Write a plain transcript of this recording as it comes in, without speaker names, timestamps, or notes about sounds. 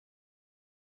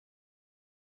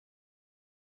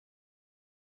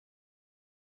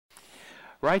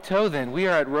Righto then, we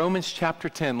are at Romans chapter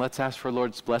 10. Let's ask for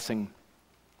Lord's blessing.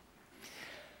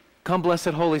 Come, blessed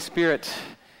Holy Spirit,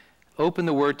 open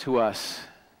the word to us.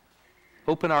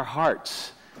 Open our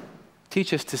hearts.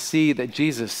 Teach us to see that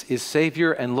Jesus is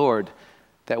Savior and Lord,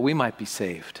 that we might be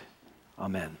saved.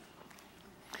 Amen.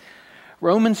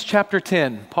 Romans chapter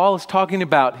 10. Paul is talking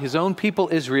about his own people,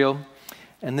 Israel,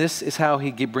 and this is how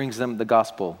he brings them the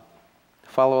gospel.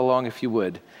 Follow along if you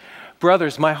would.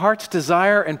 Brothers, my heart's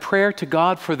desire and prayer to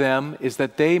God for them is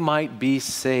that they might be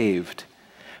saved.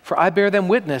 For I bear them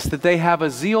witness that they have a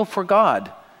zeal for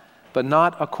God, but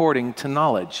not according to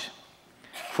knowledge.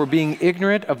 For being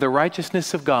ignorant of the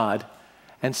righteousness of God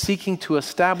and seeking to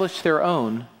establish their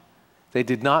own, they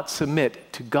did not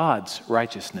submit to God's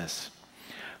righteousness.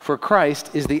 For Christ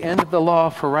is the end of the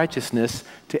law for righteousness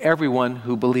to everyone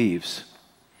who believes.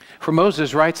 For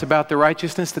Moses writes about the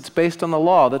righteousness that's based on the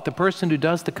law, that the person who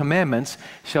does the commandments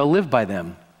shall live by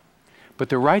them. But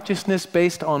the righteousness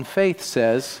based on faith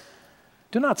says,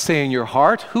 do not say in your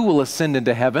heart, who will ascend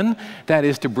into heaven, that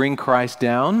is to bring Christ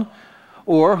down,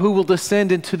 or who will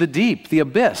descend into the deep, the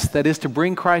abyss, that is to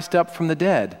bring Christ up from the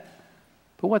dead.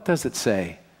 But what does it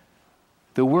say?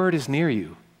 The word is near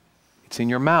you. It's in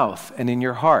your mouth and in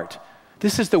your heart.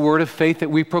 This is the word of faith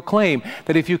that we proclaim,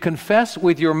 that if you confess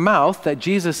with your mouth that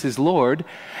Jesus is Lord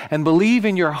and believe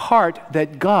in your heart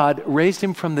that God raised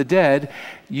him from the dead,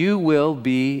 you will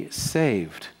be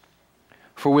saved.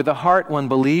 For with the heart one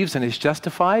believes and is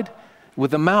justified,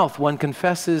 with the mouth one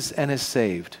confesses and is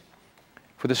saved.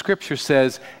 For the scripture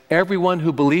says, everyone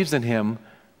who believes in him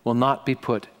will not be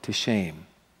put to shame.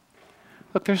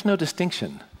 Look, there's no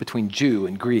distinction between Jew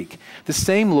and Greek. The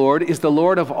same Lord is the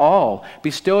Lord of all,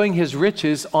 bestowing his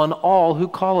riches on all who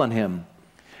call on him.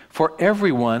 For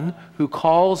everyone who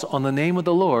calls on the name of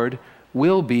the Lord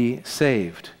will be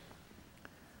saved.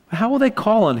 How will they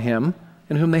call on him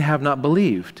in whom they have not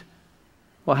believed?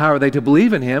 Well, how are they to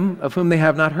believe in him of whom they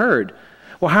have not heard?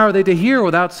 Well, how are they to hear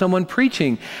without someone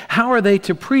preaching? How are they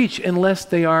to preach unless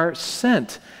they are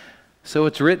sent? So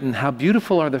it's written, how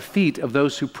beautiful are the feet of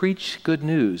those who preach good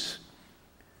news.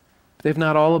 But they've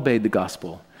not all obeyed the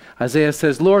gospel. Isaiah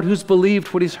says, Lord, who's believed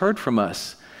what he's heard from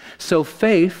us? So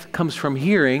faith comes from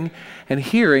hearing, and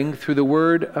hearing through the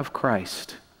word of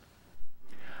Christ.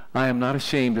 I am not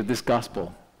ashamed of this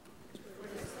gospel.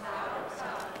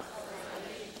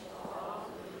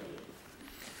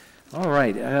 All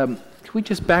right. Can we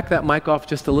just back that mic off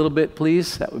just a little bit,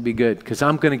 please? That would be good, because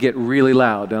I'm going to get really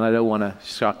loud, and I don't want to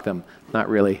shock them. Not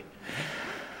really.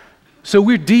 So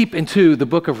we're deep into the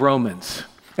book of Romans,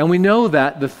 and we know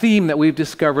that the theme that we've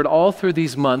discovered all through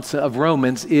these months of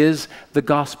Romans is the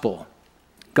gospel.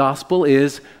 Gospel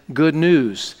is good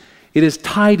news. It is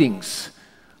tidings,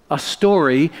 a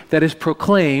story that is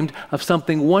proclaimed of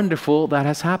something wonderful that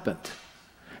has happened.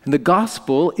 And the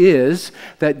gospel is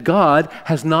that God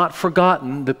has not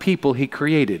forgotten the people he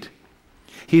created.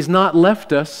 He's not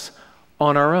left us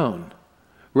on our own.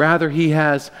 Rather, he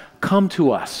has come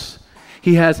to us.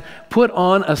 He has put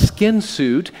on a skin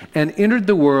suit and entered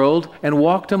the world and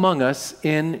walked among us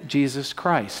in Jesus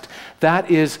Christ.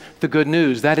 That is the good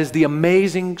news. That is the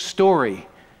amazing story.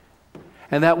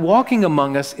 And that walking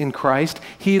among us in Christ,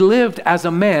 he lived as a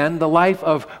man the life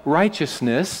of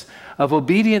righteousness, of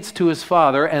obedience to his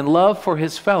Father and love for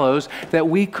his fellows that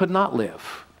we could not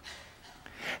live.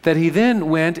 That he then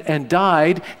went and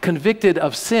died convicted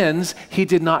of sins he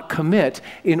did not commit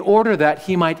in order that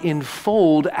he might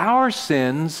enfold our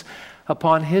sins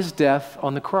upon his death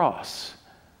on the cross.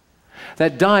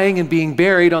 That dying and being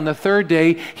buried on the third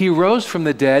day, he rose from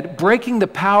the dead, breaking the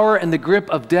power and the grip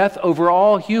of death over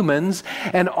all humans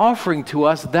and offering to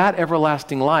us that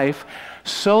everlasting life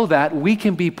so that we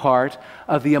can be part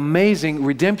of the amazing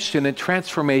redemption and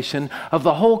transformation of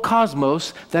the whole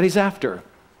cosmos that he's after.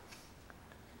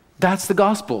 That's the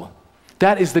gospel.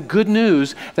 That is the good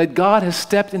news that God has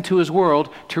stepped into his world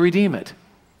to redeem it.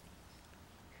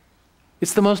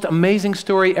 It's the most amazing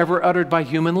story ever uttered by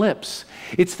human lips.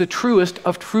 It's the truest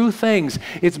of true things.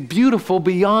 It's beautiful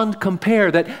beyond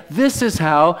compare that this is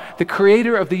how the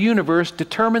creator of the universe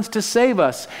determines to save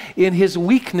us in his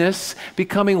weakness,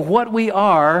 becoming what we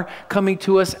are, coming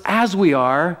to us as we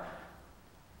are,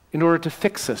 in order to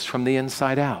fix us from the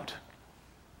inside out.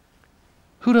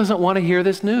 Who doesn't want to hear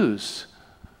this news?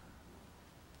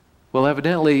 Well,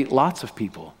 evidently, lots of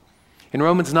people. In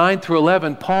Romans 9 through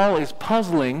 11, Paul is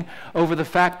puzzling over the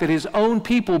fact that his own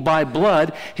people by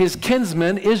blood, his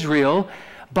kinsmen, Israel,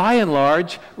 by and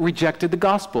large, rejected the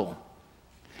gospel.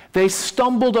 They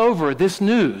stumbled over this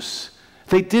news.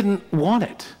 They didn't want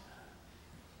it.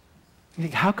 You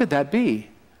think, how could that be?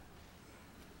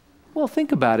 Well,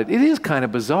 think about it. It is kind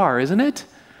of bizarre, isn't it?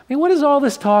 I mean, what is all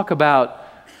this talk about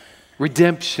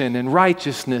redemption and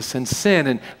righteousness and sin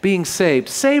and being saved?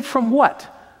 Saved from what?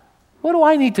 What do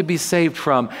I need to be saved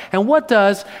from? And what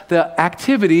does the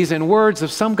activities and words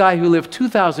of some guy who lived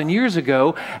 2,000 years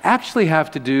ago actually have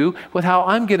to do with how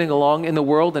I'm getting along in the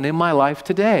world and in my life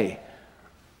today?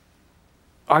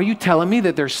 Are you telling me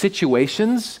that there's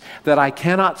situations that I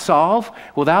cannot solve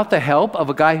without the help of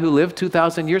a guy who lived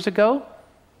 2,000 years ago?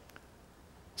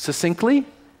 Succinctly,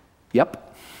 yep.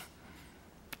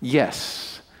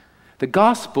 Yes. The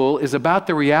gospel is about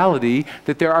the reality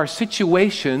that there are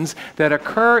situations that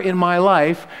occur in my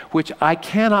life which I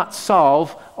cannot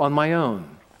solve on my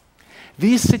own.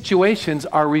 These situations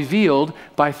are revealed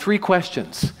by three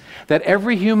questions that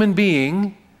every human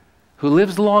being who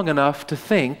lives long enough to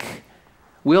think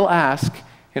will ask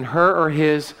in her or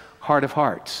his heart of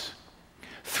hearts.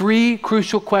 Three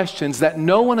crucial questions that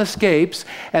no one escapes,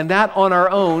 and that on our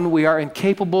own we are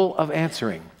incapable of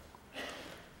answering.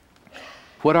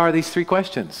 What are these three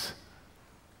questions?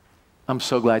 I'm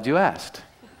so glad you asked.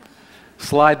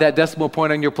 Slide that decimal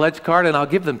point on your pledge card and I'll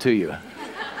give them to you.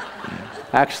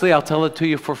 Actually, I'll tell it to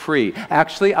you for free.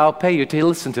 Actually, I'll pay you to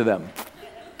listen to them.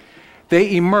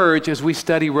 They emerge as we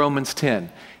study Romans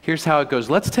 10. Here's how it goes.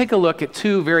 Let's take a look at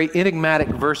two very enigmatic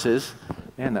verses.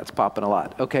 Man, that's popping a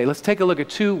lot. Okay, let's take a look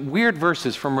at two weird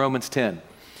verses from Romans 10.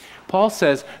 Paul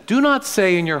says, "Do not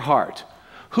say in your heart,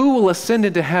 'Who will ascend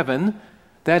into heaven?'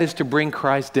 That is to bring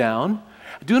Christ down.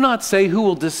 Do not say, 'Who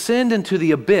will descend into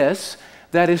the abyss?'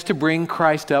 That is to bring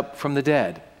Christ up from the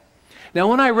dead." Now,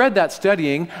 when I read that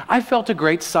studying, I felt a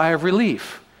great sigh of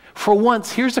relief. For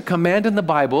once, here's a command in the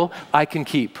Bible I can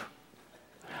keep.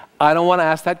 I don't want to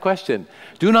ask that question.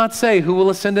 Do not say, "Who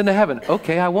will ascend into heaven?"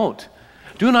 Okay, I won't.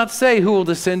 Do not say, "Who will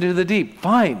descend into the deep?"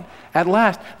 Fine. At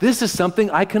last, this is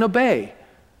something I can obey.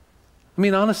 I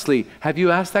mean, honestly, have you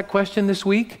asked that question this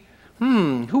week?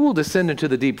 Who will descend into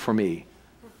the deep for me?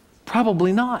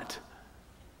 Probably not.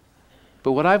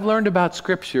 But what I've learned about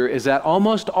Scripture is that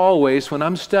almost always when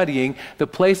I'm studying, the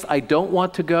place I don't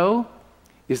want to go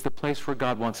is the place where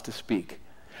God wants to speak.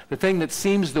 The thing that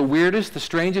seems the weirdest, the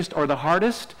strangest, or the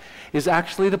hardest is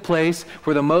actually the place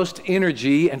where the most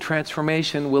energy and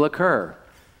transformation will occur.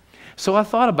 So I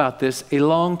thought about this a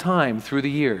long time through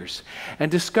the years and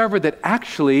discovered that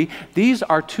actually these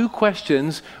are two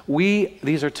questions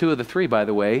these are two of the three, by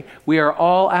the way, we are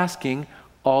all asking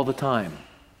all the time.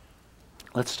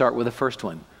 Let's start with the first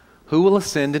one. Who will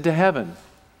ascend into heaven?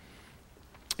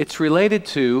 It's related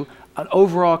to an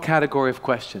overall category of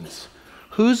questions.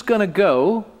 Who's going to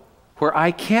go where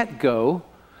I can't go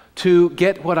to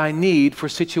get what I need for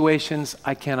situations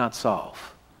I cannot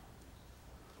solve?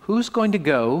 Who's going to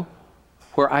go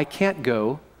where I can't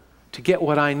go to get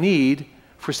what I need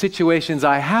for situations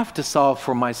I have to solve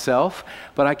for myself,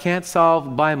 but I can't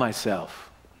solve by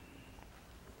myself?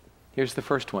 Here's the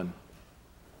first one.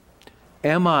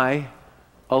 Am I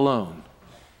alone?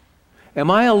 Am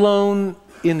I alone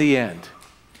in the end?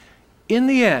 In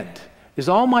the end, is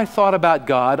all my thought about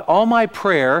God, all my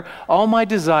prayer, all my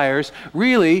desires,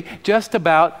 really just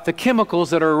about the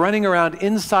chemicals that are running around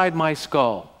inside my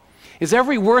skull? Is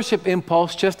every worship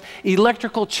impulse just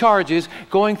electrical charges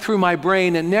going through my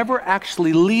brain and never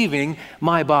actually leaving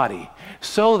my body,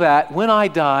 so that when I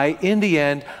die, in the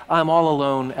end, I'm all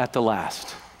alone at the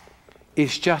last?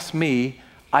 It's just me,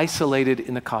 isolated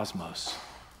in the cosmos.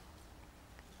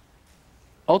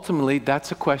 Ultimately,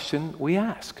 that's a question we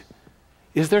ask.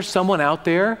 Is there someone out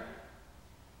there,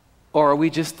 or are we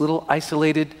just little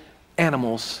isolated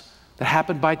animals that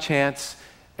happen by chance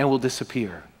and will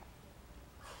disappear?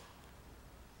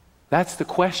 That's the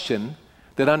question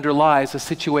that underlies a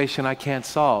situation I can't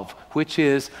solve, which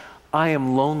is, I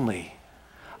am lonely.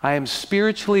 I am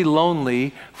spiritually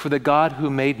lonely for the God who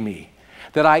made me,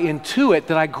 that I intuit,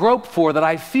 that I grope for, that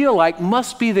I feel like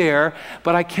must be there,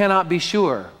 but I cannot be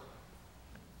sure.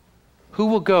 Who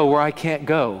will go where I can't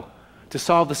go to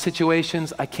solve the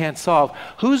situations I can't solve?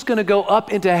 Who's going to go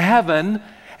up into heaven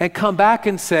and come back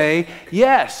and say,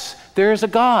 yes, there is a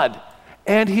God,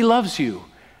 and He loves you,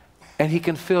 and He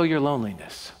can fill your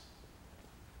loneliness?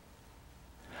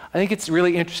 I think it's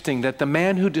really interesting that the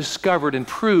man who discovered and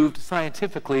proved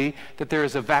scientifically that there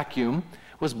is a vacuum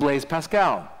was Blaise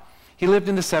Pascal. He lived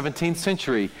in the 17th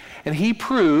century, and he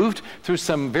proved through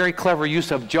some very clever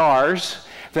use of jars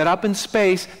that up in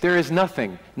space there is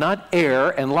nothing, not air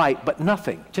and light, but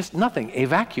nothing, just nothing, a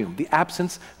vacuum, the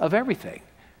absence of everything.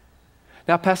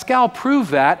 Now, Pascal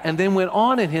proved that and then went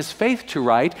on in his faith to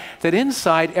write that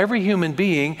inside every human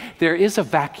being there is a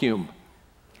vacuum,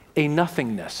 a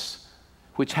nothingness,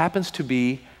 which happens to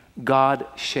be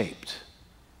God-shaped.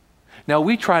 Now,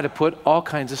 we try to put all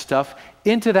kinds of stuff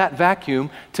into that vacuum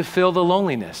to fill the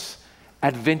loneliness.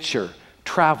 Adventure,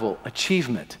 travel,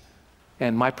 achievement,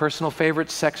 and my personal favorite,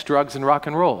 sex, drugs, and rock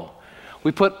and roll.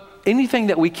 We put anything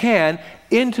that we can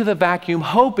into the vacuum,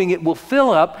 hoping it will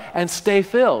fill up and stay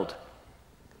filled.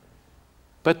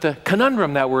 But the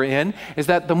conundrum that we're in is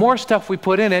that the more stuff we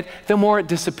put in it, the more it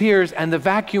disappears and the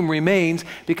vacuum remains,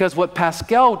 because what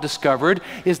Pascal discovered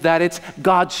is that it's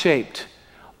God-shaped.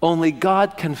 Only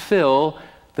God can fill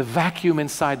the vacuum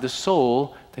inside the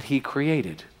soul that he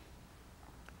created.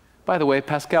 By the way,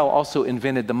 Pascal also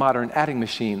invented the modern adding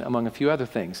machine, among a few other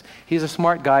things. He's a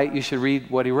smart guy. You should read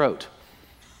what he wrote.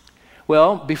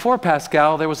 Well, before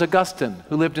Pascal, there was Augustine,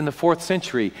 who lived in the 4th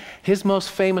century. His most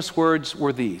famous words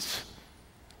were these: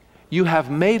 "You have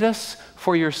made us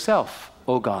for yourself,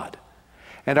 O God,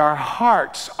 and our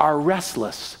hearts are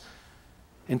restless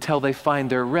until they find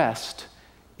their rest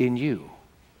in you."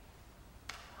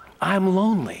 I'm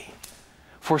lonely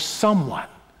for someone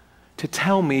to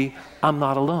tell me I'm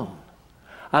not alone.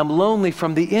 I'm lonely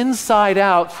from the inside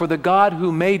out for the God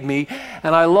who made me,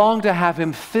 and I long to have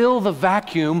him fill the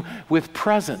vacuum with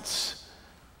presence.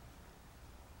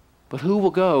 But who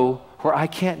will go where I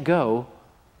can't go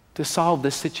to solve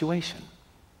this situation?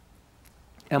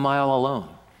 Am I all alone?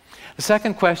 The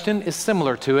second question is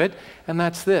similar to it, and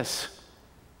that's this: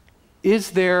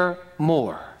 is there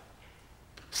more?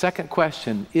 Second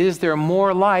question, is there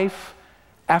more life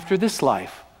after this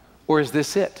life, or is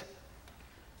this it?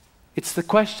 It's the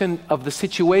question of the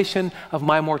situation of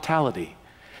my mortality.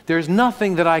 There's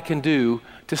nothing that I can do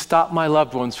to stop my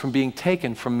loved ones from being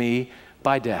taken from me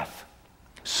by death.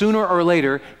 Sooner or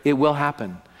later, it will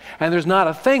happen. And there's not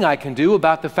a thing I can do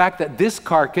about the fact that this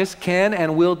carcass can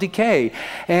and will decay.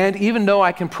 And even though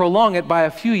I can prolong it by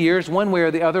a few years, one way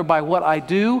or the other, by what I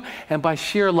do and by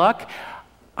sheer luck,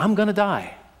 I'm going to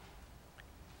die.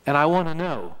 And I want to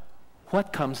know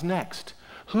what comes next.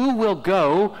 Who will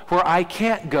go where I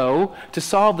can't go to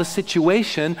solve the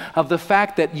situation of the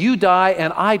fact that you die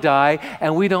and I die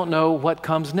and we don't know what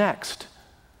comes next?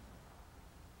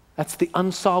 That's the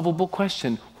unsolvable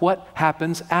question. What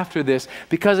happens after this?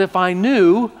 Because if I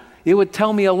knew, it would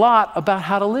tell me a lot about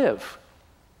how to live.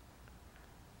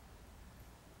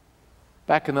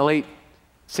 Back in the late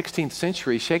 16th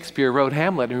century, Shakespeare wrote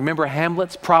Hamlet. And remember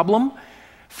Hamlet's problem?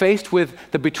 Faced with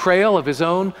the betrayal of his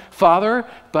own father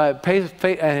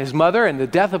and his mother and the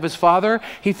death of his father,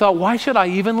 he thought, why should I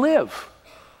even live?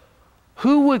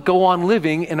 Who would go on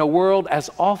living in a world as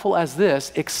awful as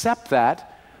this, except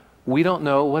that we don't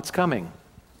know what's coming?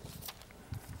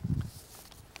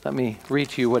 Let me read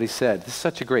to you what he said. This is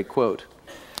such a great quote.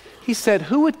 He said,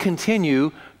 "Who would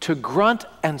continue to grunt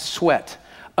and sweat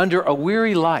under a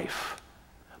weary life,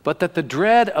 but that the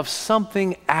dread of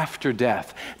something after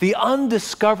death, the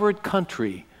undiscovered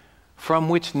country from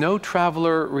which no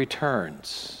traveler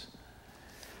returns,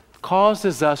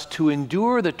 causes us to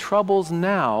endure the troubles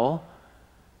now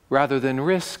rather than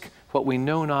risk what we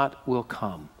know not will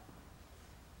come?"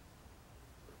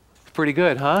 Pretty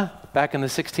good, huh? Back in the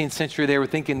 16th century, they were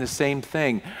thinking the same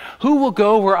thing. Who will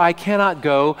go where I cannot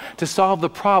go to solve the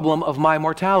problem of my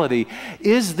mortality?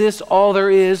 Is this all there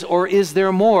is, or is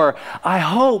there more? I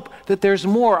hope that there's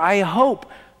more. I hope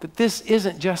that this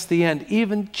isn't just the end.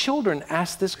 Even children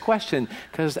ask this question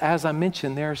because, as I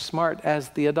mentioned, they're as smart as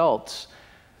the adults.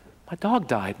 My dog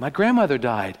died. My grandmother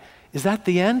died. Is that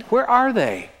the end? Where are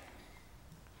they?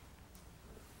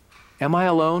 Am I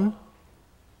alone?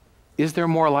 Is there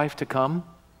more life to come?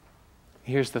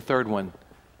 Here's the third one.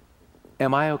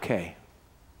 Am I okay?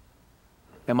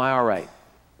 Am I all right?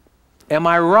 Am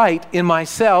I right in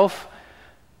myself?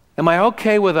 Am I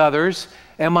okay with others?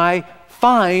 Am I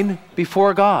fine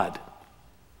before God?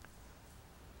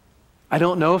 I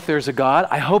don't know if there's a God.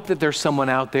 I hope that there's someone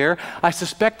out there. I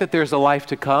suspect that there's a life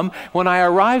to come. When I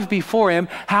arrive before him,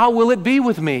 how will it be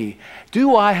with me?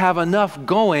 Do I have enough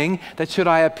going that should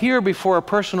I appear before a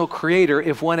personal creator,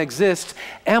 if one exists,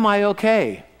 am I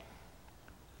okay?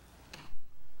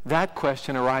 That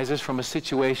question arises from a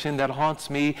situation that haunts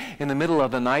me in the middle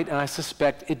of the night, and I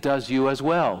suspect it does you as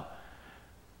well.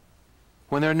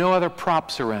 When there are no other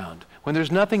props around, when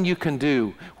there's nothing you can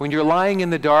do, when you're lying in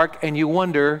the dark and you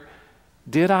wonder,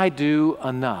 did I do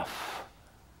enough?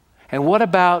 And what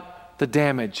about the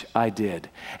damage I did?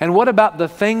 And what about the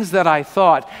things that I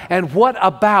thought? And what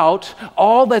about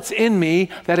all that's in me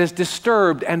that is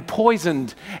disturbed and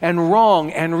poisoned and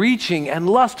wrong and reaching and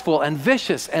lustful and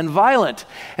vicious and violent?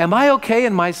 Am I okay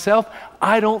in myself?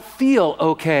 I don't feel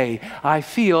okay. I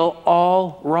feel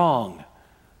all wrong.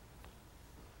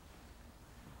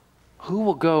 Who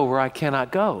will go where I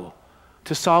cannot go?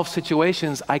 to solve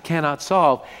situations I cannot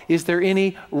solve? Is there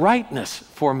any rightness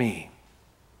for me?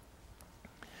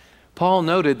 Paul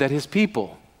noted that his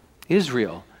people,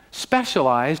 Israel,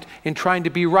 specialized in trying to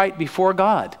be right before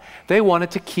God. They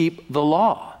wanted to keep the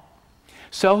law.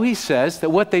 So he says that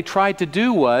what they tried to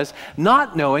do was,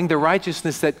 not knowing the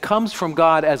righteousness that comes from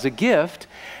God as a gift,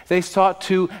 they sought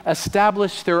to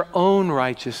establish their own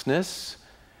righteousness,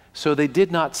 so they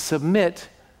did not submit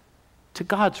to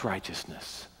God's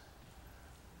righteousness.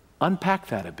 Unpack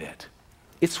that a bit.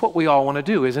 It's what we all want to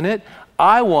do, isn't it?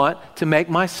 I want to make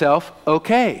myself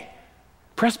okay.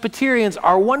 Presbyterians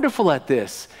are wonderful at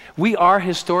this. We are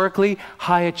historically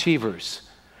high achievers,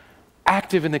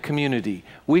 active in the community.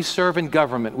 We serve in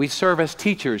government. We serve as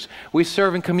teachers. We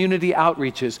serve in community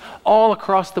outreaches all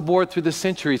across the board through the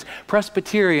centuries.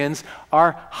 Presbyterians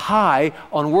are high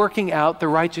on working out the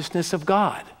righteousness of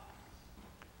God.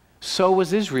 So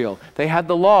was Israel. They had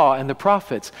the law and the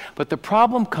prophets. But the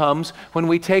problem comes when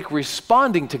we take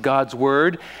responding to God's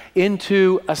word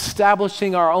into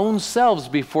establishing our own selves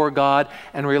before God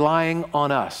and relying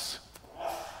on us.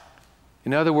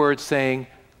 In other words, saying,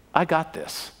 I got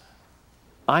this.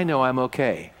 I know I'm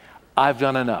okay. I've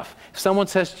done enough. If someone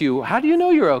says to you, how do you know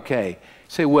you're okay?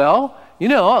 Say, well,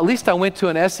 at least I went to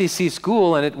an SEC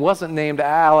school and it wasn't named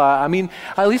Allah.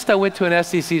 At least I went to an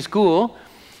SEC school.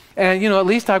 And, at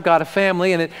least I've got a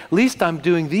family, and at least I'm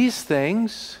doing these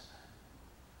things.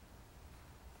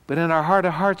 But in our heart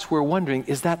of hearts, we're wondering,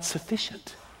 is that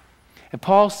sufficient? And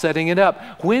Paul's setting it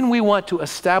up. When we want to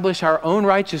establish our own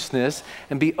righteousness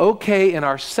and be okay in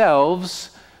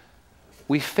ourselves,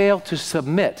 we fail to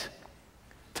submit,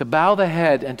 to bow the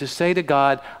head and to say to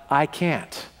God, I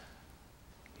can't.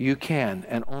 You can,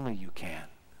 and only you can.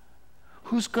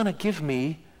 Who's going to give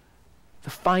me the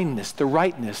fineness, the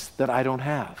rightness that I don't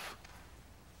have?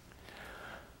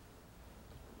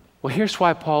 Well, here's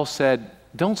why Paul said,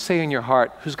 don't say in your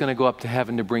heart who's going to go up to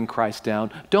heaven to bring Christ down.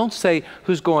 Don't say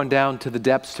who's going down to the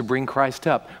depths to bring Christ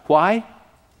up. Why?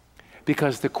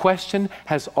 Because the question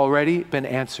has already been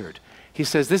answered. He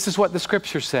says, this is what the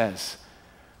scripture says.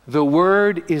 The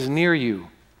word is near you.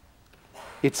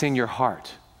 It's in your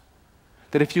heart.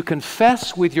 That if you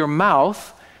confess with your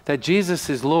mouth that Jesus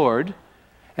is Lord,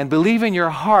 and believe in your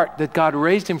heart that God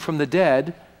raised him from the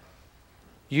dead,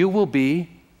 you will be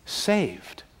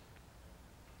saved.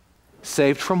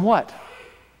 Saved from what?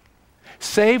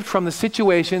 Saved from the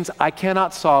situations I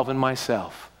cannot solve in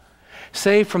myself.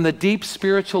 Saved from the deep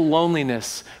spiritual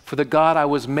loneliness for the God I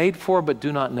was made for but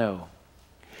do not know.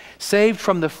 Saved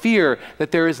from the fear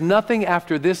that there is nothing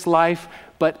after this life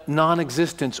but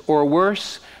non-existence, or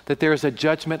worse, that there is a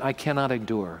judgment I cannot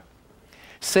endure.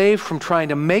 Saved from trying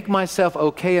to make myself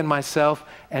okay in myself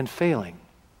and failing.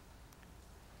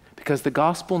 Because the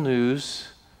gospel news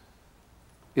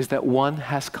is that one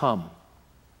has come.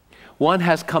 One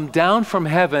has come down from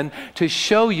heaven to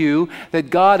show you that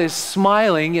God is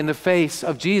smiling in the face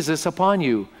of Jesus upon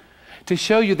you. To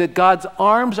show you that God's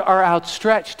arms are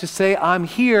outstretched to say, I'm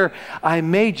here, I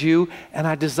made you, and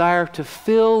I desire to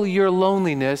fill your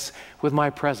loneliness with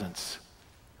my presence.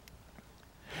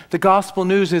 The gospel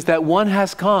news is that one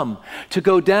has come to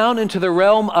go down into the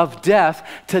realm of death,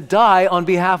 to die on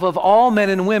behalf of all men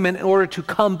and women in order to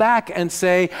come back and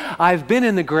say, I've been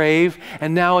in the grave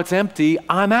and now it's empty,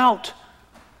 I'm out.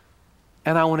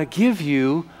 And I want to give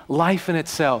you life in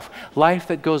itself, life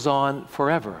that goes on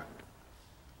forever.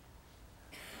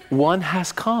 One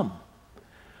has come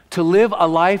to live a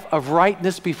life of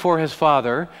rightness before his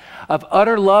Father, of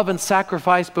utter love and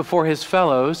sacrifice before his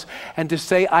fellows, and to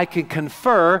say, I can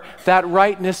confer that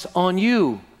rightness on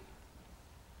you.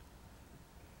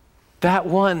 That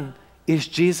one is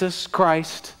Jesus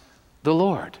Christ the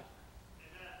Lord.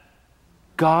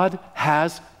 God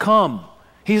has come.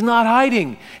 He's not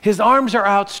hiding. His arms are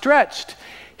outstretched.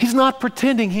 He's not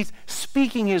pretending. He's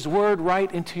speaking his word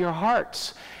right into your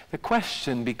hearts. The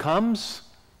question becomes,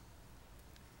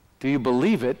 do you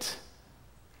believe it,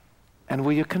 and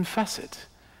will you confess it?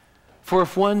 For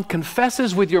if one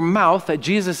confesses with your mouth that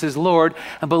Jesus is Lord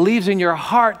and believes in your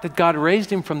heart that God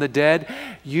raised him from the dead,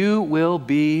 you will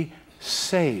be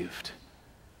saved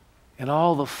in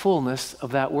all the fullness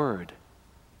of that word.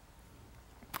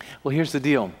 Well, here's the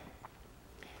deal.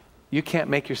 You can't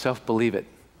make yourself believe it.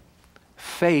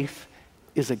 Faith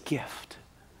is a gift.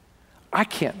 I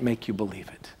can't make you believe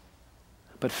it.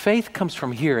 But faith comes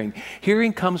from hearing.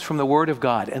 Hearing comes from the Word of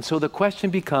God. And so the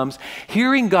question becomes,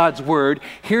 hearing God's Word,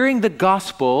 hearing the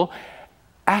gospel,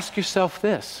 ask yourself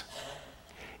this.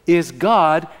 Is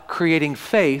God creating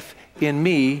faith in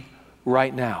me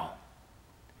right now?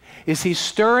 Is he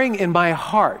stirring in my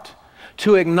heart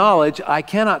to acknowledge I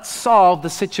cannot solve the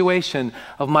situation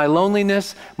of my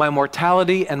loneliness, my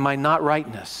mortality, and my not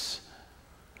rightness.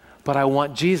 But I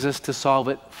want Jesus to solve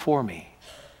it for me.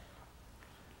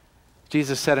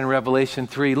 Jesus said in Revelation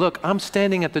 3, look, I'm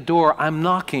standing at the door, I'm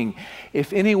knocking.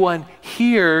 If anyone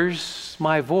hears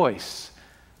my voice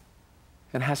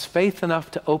and has faith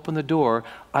enough to open the door,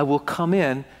 I will come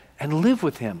in and live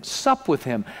with him, sup with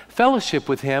him, fellowship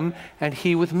with him, and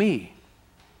he with me.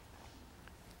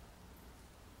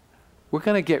 We're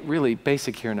going to get really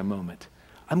basic here in a moment.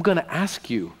 I'm going to ask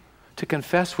you to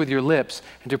confess with your lips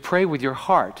and to pray with your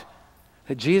heart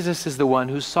that Jesus is the one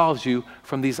who solves you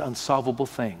from these unsolvable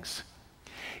things.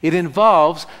 It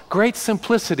involves great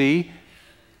simplicity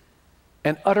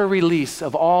and utter release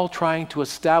of all trying to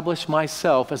establish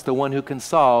myself as the one who can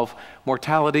solve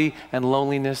mortality and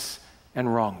loneliness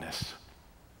and wrongness.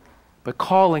 But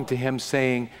calling to him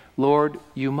saying, Lord,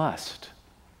 you must.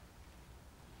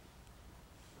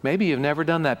 Maybe you've never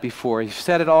done that before. You've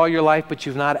said it all your life, but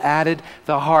you've not added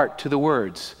the heart to the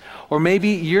words. Or maybe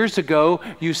years ago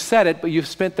you said it, but you've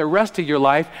spent the rest of your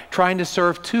life trying to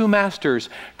serve two masters,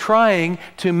 trying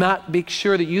to not be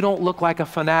sure that you don't look like a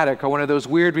fanatic or one of those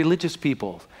weird religious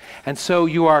people. And so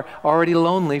you are already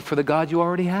lonely for the God you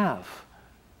already have.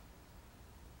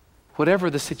 Whatever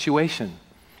the situation,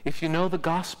 if you know the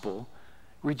gospel,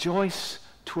 rejoice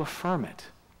to affirm it.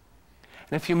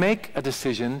 And if you make a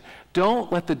decision,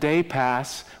 don't let the day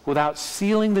pass without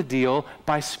sealing the deal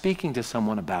by speaking to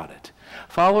someone about it.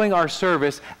 Following our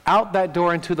service, out that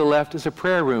door and to the left is a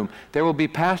prayer room. There will be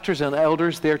pastors and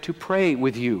elders there to pray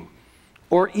with you.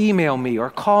 Or email me, or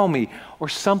call me, or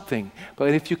something.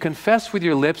 But if you confess with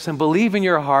your lips and believe in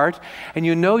your heart, and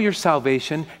you know your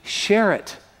salvation, share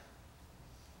it.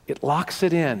 It locks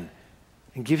it in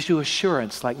and gives you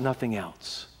assurance like nothing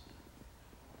else.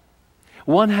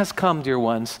 One has come, dear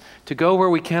ones, to go where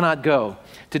we cannot go,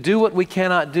 to do what we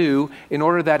cannot do, in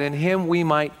order that in him we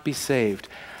might be saved.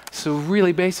 So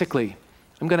really, basically,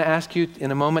 I'm going to ask you in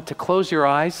a moment to close your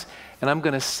eyes, and I'm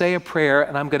going to say a prayer,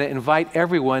 and I'm going to invite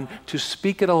everyone to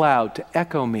speak it aloud, to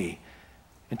echo me,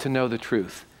 and to know the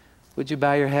truth. Would you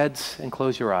bow your heads and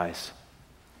close your eyes?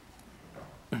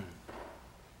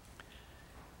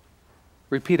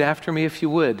 Repeat after me if you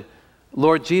would.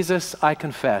 Lord Jesus, I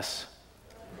confess.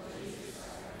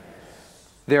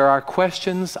 There are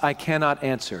questions I cannot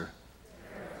answer.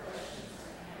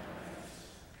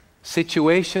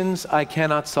 Situations I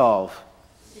cannot solve.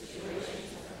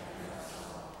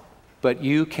 But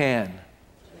you can.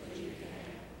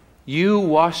 You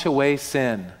wash away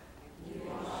sin.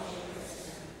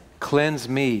 Cleanse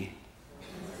me.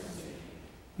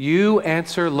 You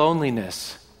answer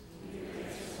loneliness.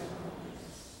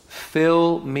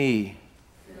 Fill me.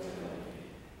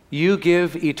 You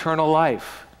give eternal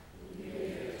life.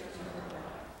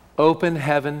 Open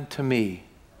heaven to me.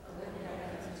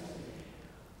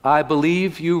 I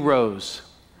believe you rose.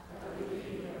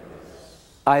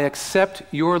 I accept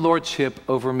your lordship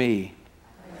over me.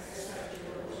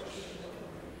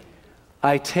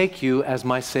 I take you as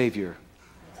my Savior.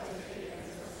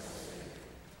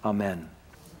 Amen.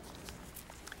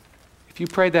 If you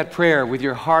prayed that prayer with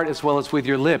your heart as well as with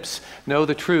your lips, know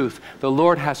the truth. The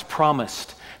Lord has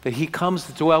promised that he comes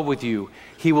to dwell with you.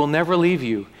 He will never leave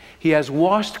you. He has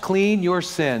washed clean your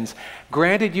sins,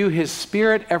 granted you his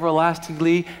Spirit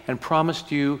everlastingly, and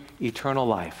promised you eternal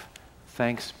life.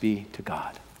 Thanks be to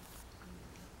God.